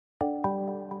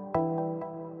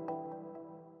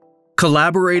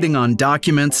Collaborating on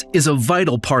documents is a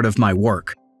vital part of my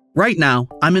work. Right now,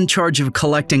 I'm in charge of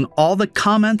collecting all the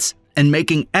comments and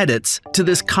making edits to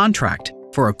this contract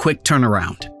for a quick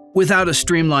turnaround. Without a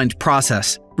streamlined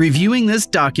process, reviewing this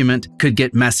document could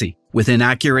get messy, with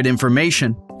inaccurate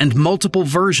information and multiple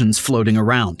versions floating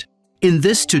around. In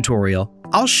this tutorial,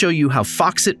 I'll show you how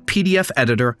Foxit PDF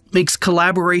Editor makes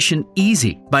collaboration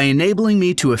easy by enabling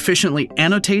me to efficiently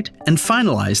annotate and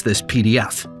finalize this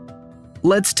PDF.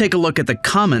 Let's take a look at the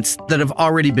comments that have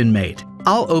already been made.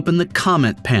 I'll open the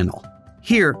comment panel.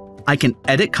 Here, I can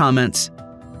edit comments,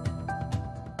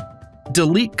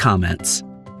 delete comments,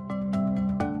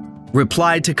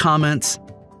 reply to comments,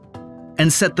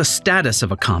 and set the status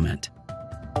of a comment.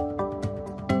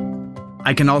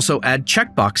 I can also add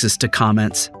checkboxes to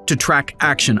comments to track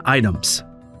action items.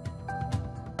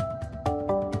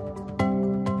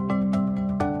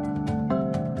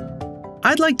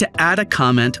 I'd like to add a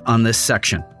comment on this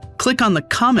section. Click on the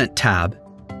Comment tab,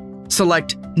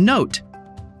 select Note,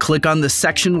 click on the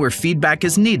section where feedback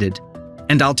is needed,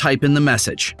 and I'll type in the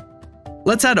message.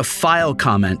 Let's add a file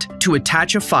comment to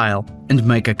attach a file and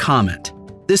make a comment.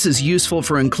 This is useful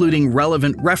for including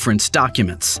relevant reference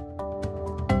documents.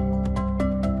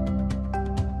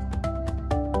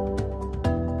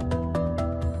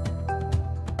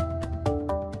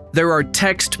 There are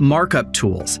text markup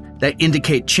tools that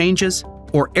indicate changes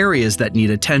or areas that need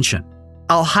attention.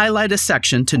 I'll highlight a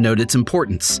section to note its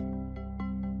importance.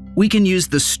 We can use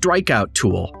the Strikeout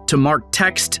tool to mark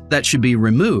text that should be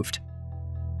removed,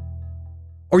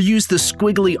 or use the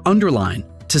Squiggly Underline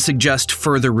to suggest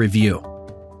further review.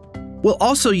 We'll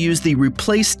also use the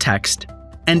Replace Text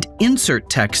and Insert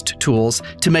Text tools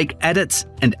to make edits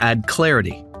and add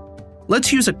clarity.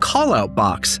 Let's use a callout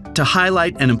box to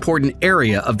highlight an important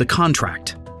area of the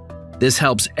contract. This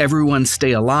helps everyone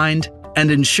stay aligned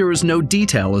and ensures no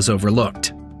detail is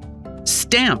overlooked.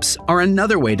 Stamps are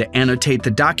another way to annotate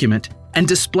the document and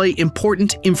display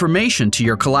important information to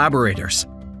your collaborators.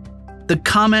 The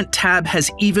Comment tab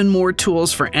has even more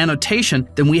tools for annotation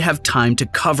than we have time to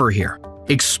cover here.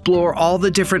 Explore all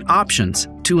the different options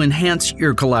to enhance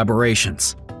your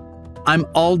collaborations. I'm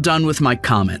all done with my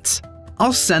comments.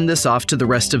 I'll send this off to the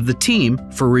rest of the team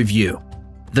for review.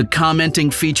 The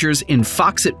commenting features in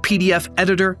Foxit PDF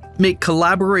Editor make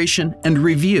collaboration and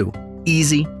review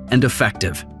easy and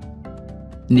effective.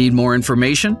 Need more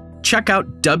information? Check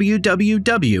out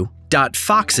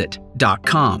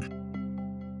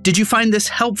www.foxit.com. Did you find this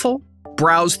helpful?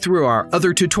 Browse through our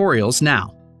other tutorials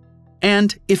now.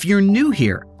 And if you're new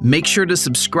here, make sure to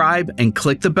subscribe and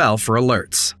click the bell for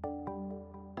alerts.